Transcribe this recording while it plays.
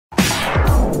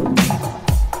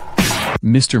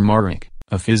Mr. Marek,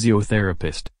 a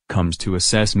physiotherapist, comes to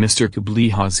assess Mr.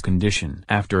 Kabliha's condition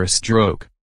after a stroke.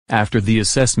 After the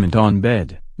assessment on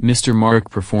bed, Mr.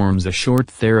 Marek performs a short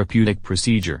therapeutic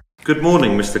procedure. Good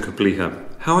morning, Mr. Kabliha.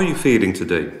 How are you feeling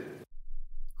today?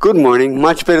 Good morning,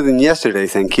 much better than yesterday,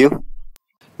 thank you.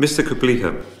 Mr.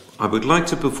 Kabliha, I would like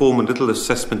to perform a little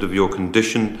assessment of your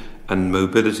condition and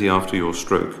mobility after your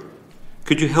stroke.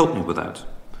 Could you help me with that?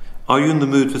 Are you in the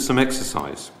mood for some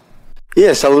exercise?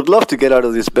 Yes, I would love to get out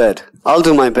of this bed. I'll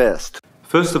do my best.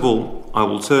 First of all, I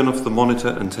will turn off the monitor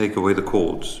and take away the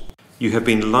cords. You have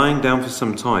been lying down for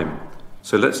some time,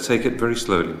 so let's take it very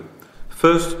slowly.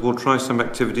 First, we'll try some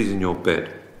activities in your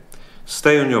bed.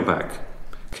 Stay on your back.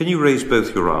 Can you raise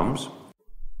both your arms?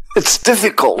 It's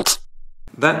difficult.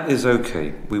 That is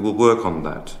okay. We will work on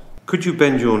that. Could you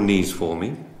bend your knees for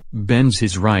me? Bends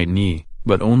his right knee,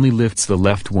 but only lifts the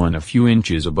left one a few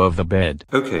inches above the bed.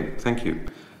 Okay, thank you.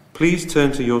 Please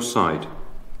turn to your side.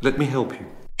 Let me help you.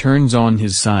 Turns on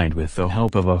his side with the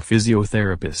help of a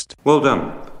physiotherapist. Well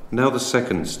done. Now the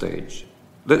second stage.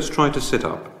 Let's try to sit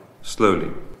up, slowly.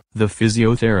 The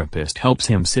physiotherapist helps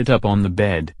him sit up on the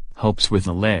bed, helps with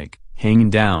the leg,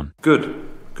 hanging down. Good,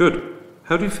 good.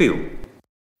 How do you feel?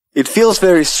 It feels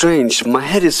very strange. My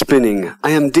head is spinning.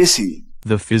 I am dizzy.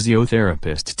 The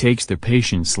physiotherapist takes the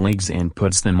patient's legs and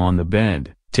puts them on the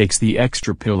bed, takes the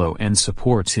extra pillow and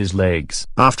supports his legs.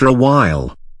 After a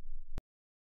while.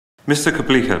 Mr.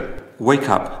 Kabliha, wake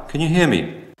up. Can you hear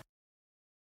me?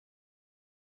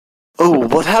 Oh,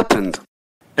 what happened?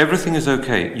 Everything is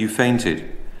okay. You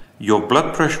fainted. Your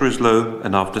blood pressure is low,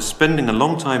 and after spending a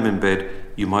long time in bed,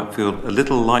 you might feel a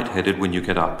little lightheaded when you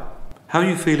get up. How are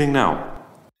you feeling now?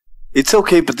 It's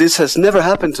okay, but this has never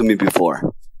happened to me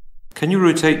before. Can you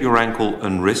rotate your ankle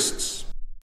and wrists?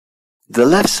 The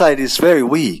left side is very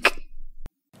weak.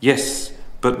 Yes,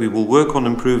 but we will work on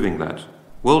improving that.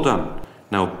 Well done.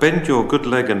 Now bend your good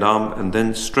leg and arm and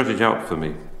then stretch it out for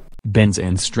me. Bends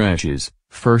and stretches,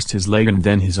 first his leg and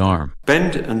then his arm.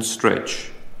 Bend and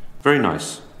stretch. Very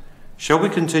nice. Shall we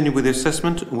continue with the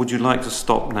assessment, or would you like to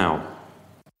stop now?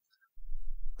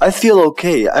 I feel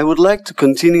okay. I would like to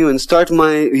continue and start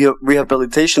my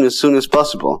rehabilitation as soon as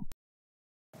possible.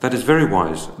 That is very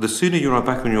wise. The sooner you are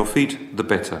back on your feet, the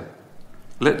better.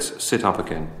 Let's sit up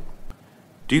again.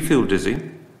 Do you feel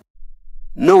dizzy?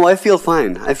 No, I feel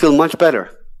fine. I feel much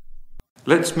better.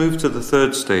 Let's move to the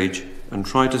third stage and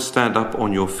try to stand up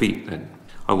on your feet then.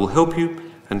 I will help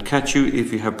you and catch you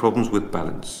if you have problems with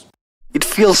balance. It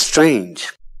feels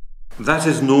strange. That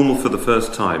is normal for the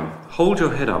first time. Hold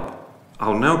your head up.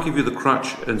 I'll now give you the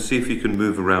crutch and see if you can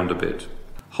move around a bit.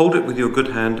 Hold it with your good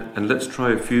hand and let's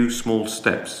try a few small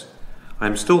steps. I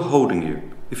am still holding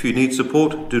you. If you need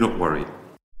support, do not worry.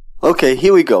 Okay,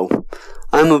 here we go.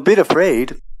 I'm a bit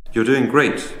afraid. You're doing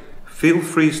great. Feel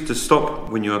free to stop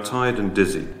when you are tired and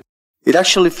dizzy. It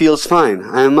actually feels fine.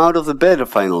 I am out of the bed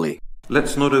finally.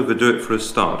 Let's not overdo it for a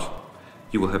start.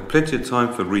 You will have plenty of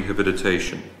time for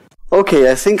rehabilitation.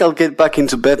 Okay, I think I'll get back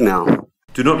into bed now.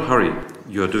 Do not hurry.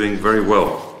 You are doing very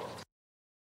well.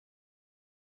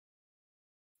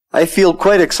 I feel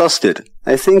quite exhausted.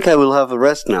 I think I will have a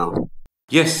rest now.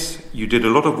 Yes, you did a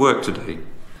lot of work today.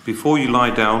 Before you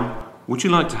lie down, would you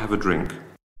like to have a drink?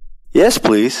 Yes,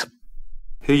 please.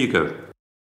 Here you go.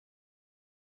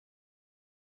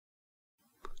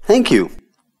 Thank you.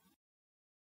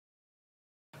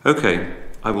 Okay,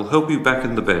 I will help you back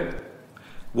in the bed.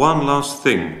 One last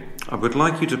thing. I would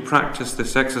like you to practice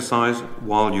this exercise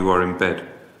while you are in bed.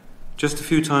 Just a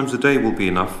few times a day will be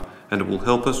enough, and it will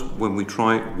help us when we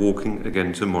try walking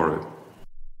again tomorrow.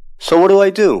 So what do I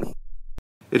do?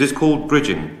 It is called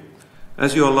bridging.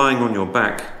 As you are lying on your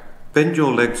back, bend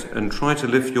your legs and try to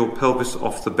lift your pelvis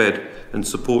off the bed and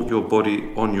support your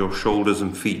body on your shoulders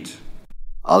and feet.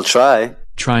 I'll try.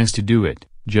 Tries to do it,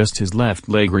 just his left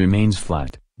leg remains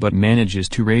flat, but manages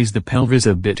to raise the pelvis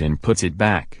a bit and puts it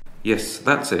back. Yes,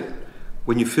 that's it.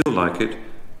 When you feel like it,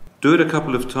 do it a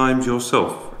couple of times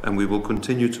yourself and we will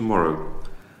continue tomorrow.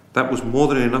 That was more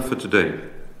than enough for today.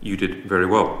 You did very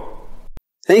well.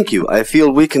 Thank you. I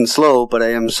feel weak and slow, but I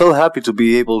am so happy to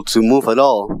be able to move at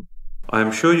all. I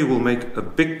am sure you will make a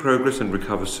big progress and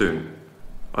recover soon.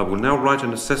 I will now write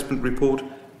an assessment report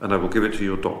and I will give it to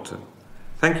your doctor.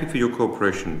 Thank you for your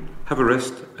cooperation. Have a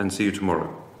rest and see you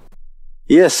tomorrow.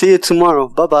 Yes, see you tomorrow.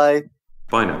 Bye-bye.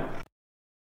 Bye now.